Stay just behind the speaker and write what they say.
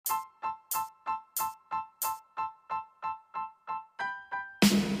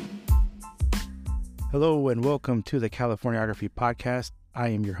Hello and welcome to the Californiography Podcast. I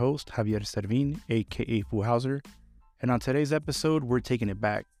am your host, Javier Servin, aka Fuhauser, and on today's episode, we're taking it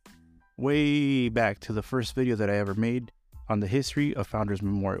back, way back to the first video that I ever made on the history of Founders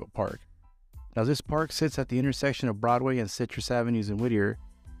Memorial Park. Now, this park sits at the intersection of Broadway and Citrus Avenues in Whittier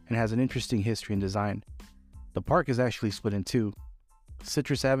and has an interesting history and design. The park is actually split in two.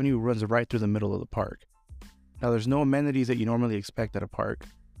 Citrus Avenue runs right through the middle of the park. Now, there's no amenities that you normally expect at a park.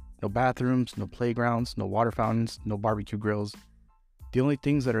 No bathrooms, no playgrounds, no water fountains, no barbecue grills. The only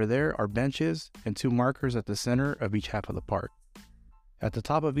things that are there are benches and two markers at the center of each half of the park. At the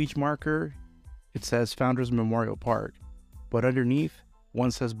top of each marker, it says Founders Memorial Park, but underneath, one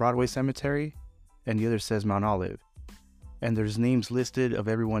says Broadway Cemetery and the other says Mount Olive. And there's names listed of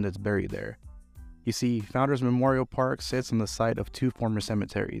everyone that's buried there. You see, Founders Memorial Park sits on the site of two former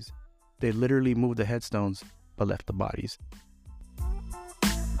cemeteries. They literally moved the headstones, but left the bodies.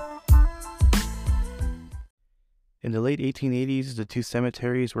 In the late 1880s, the two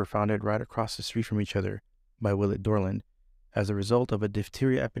cemeteries were founded right across the street from each other by Willett Dorland as a result of a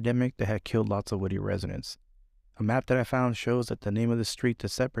diphtheria epidemic that had killed lots of Whittier residents. A map that I found shows that the name of the street that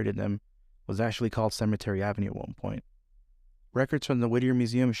separated them was actually called Cemetery Avenue at one point. Records from the Whittier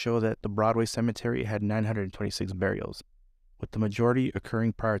Museum show that the Broadway Cemetery had 926 burials, with the majority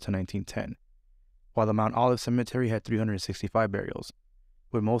occurring prior to 1910, while the Mount Olive Cemetery had 365 burials,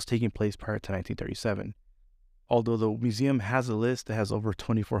 with most taking place prior to 1937. Although the museum has a list that has over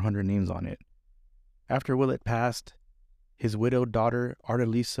 2,400 names on it. After Willett passed, his widowed daughter,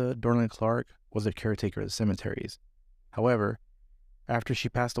 Ardalisa Dorland Clark, was the caretaker of the cemeteries. However, after she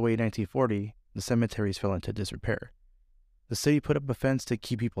passed away in 1940, the cemeteries fell into disrepair. The city put up a fence to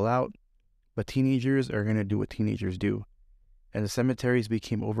keep people out, but teenagers are going to do what teenagers do, and the cemeteries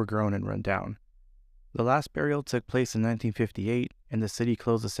became overgrown and run down. The last burial took place in 1958, and the city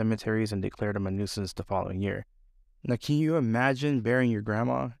closed the cemeteries and declared them a nuisance the following year. Now, can you imagine burying your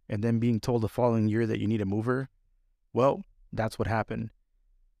grandma and then being told the following year that you need to move her? Well, that's what happened.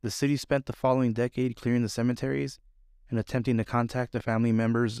 The city spent the following decade clearing the cemeteries and attempting to contact the family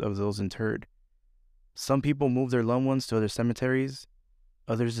members of those interred. Some people moved their loved ones to other cemeteries.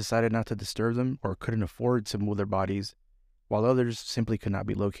 Others decided not to disturb them or couldn't afford to move their bodies, while others simply could not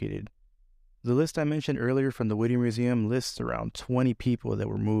be located. The list I mentioned earlier from the Whittier Museum lists around 20 people that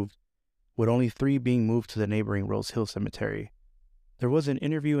were moved, with only 3 being moved to the neighboring Rose Hill Cemetery. There was an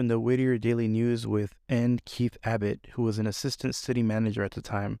interview in the Whittier Daily News with N. Keith Abbott, who was an assistant city manager at the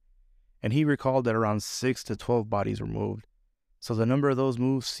time, and he recalled that around 6 to 12 bodies were moved, so the number of those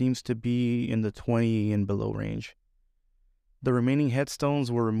moves seems to be in the 20 and below range. The remaining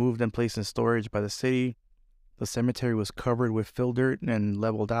headstones were removed and placed in storage by the city. The cemetery was covered with fill dirt and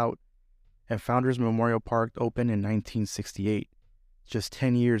leveled out, and Founders Memorial Park opened in 1968. Just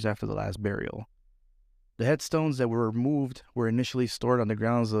 10 years after the last burial. The headstones that were removed were initially stored on the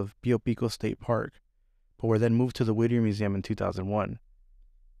grounds of Pio Pico State Park, but were then moved to the Whittier Museum in 2001.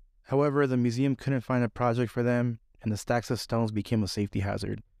 However, the museum couldn't find a project for them, and the stacks of stones became a safety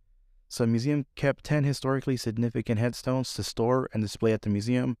hazard. So the museum kept 10 historically significant headstones to store and display at the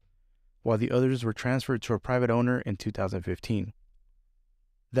museum, while the others were transferred to a private owner in 2015.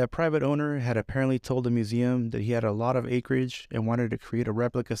 That private owner had apparently told the museum that he had a lot of acreage and wanted to create a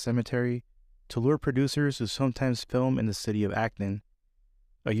replica cemetery to lure producers who sometimes film in the city of Acton.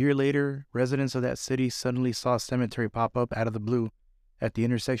 A year later, residents of that city suddenly saw a cemetery pop up out of the blue at the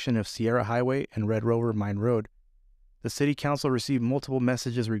intersection of Sierra Highway and Red Rover Mine Road. The city council received multiple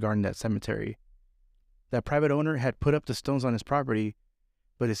messages regarding that cemetery. That private owner had put up the stones on his property,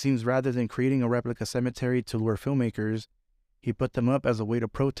 but it seems rather than creating a replica cemetery to lure filmmakers, he put them up as a way to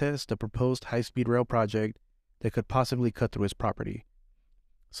protest the proposed high-speed rail project that could possibly cut through his property.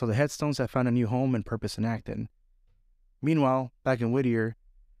 So the headstones have found a new home and purpose in Acton. Meanwhile, back in Whittier,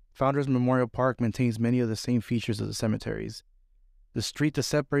 Founders Memorial Park maintains many of the same features of the cemeteries. The street that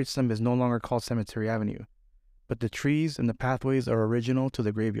separates them is no longer called Cemetery Avenue, but the trees and the pathways are original to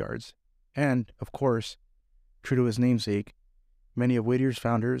the graveyards. And, of course, true to his namesake, many of Whittier's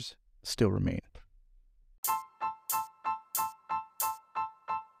founders still remain.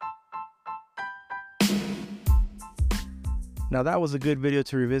 Now, that was a good video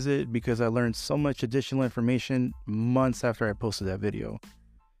to revisit because I learned so much additional information months after I posted that video.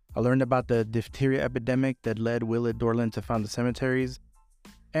 I learned about the diphtheria epidemic that led Willett Dorland to found the cemeteries,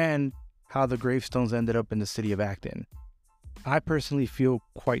 and how the gravestones ended up in the city of Acton. I personally feel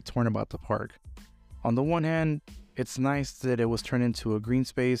quite torn about the park. On the one hand, it's nice that it was turned into a green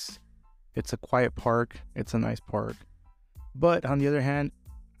space. It's a quiet park. It's a nice park. But on the other hand,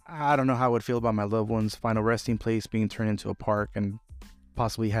 I don't know how I would feel about my loved one's final resting place being turned into a park, and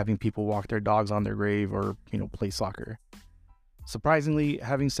possibly having people walk their dogs on their grave or, play soccer. Surprisingly,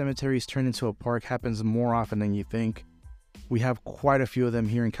 having cemeteries turned into a park happens more often than you think. We have quite a few of them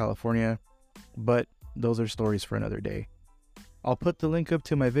here in California, but those are stories for another day. I'll put the link up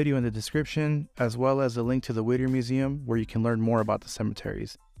to my video in the description, as well as a link to the Whittier Museum where you can learn more about the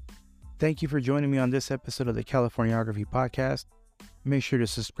cemeteries. Thank you for joining me on this episode of the Californiography Podcast. Make sure to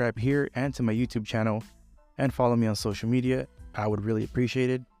subscribe here and to my YouTube channel, and follow me on social media. I would really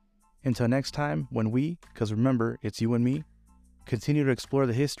appreciate it. Until next time, when we, because remember, it's you and me, continue to explore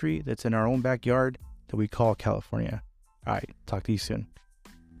the history that's in our own backyard that we call California. All right, talk to you soon.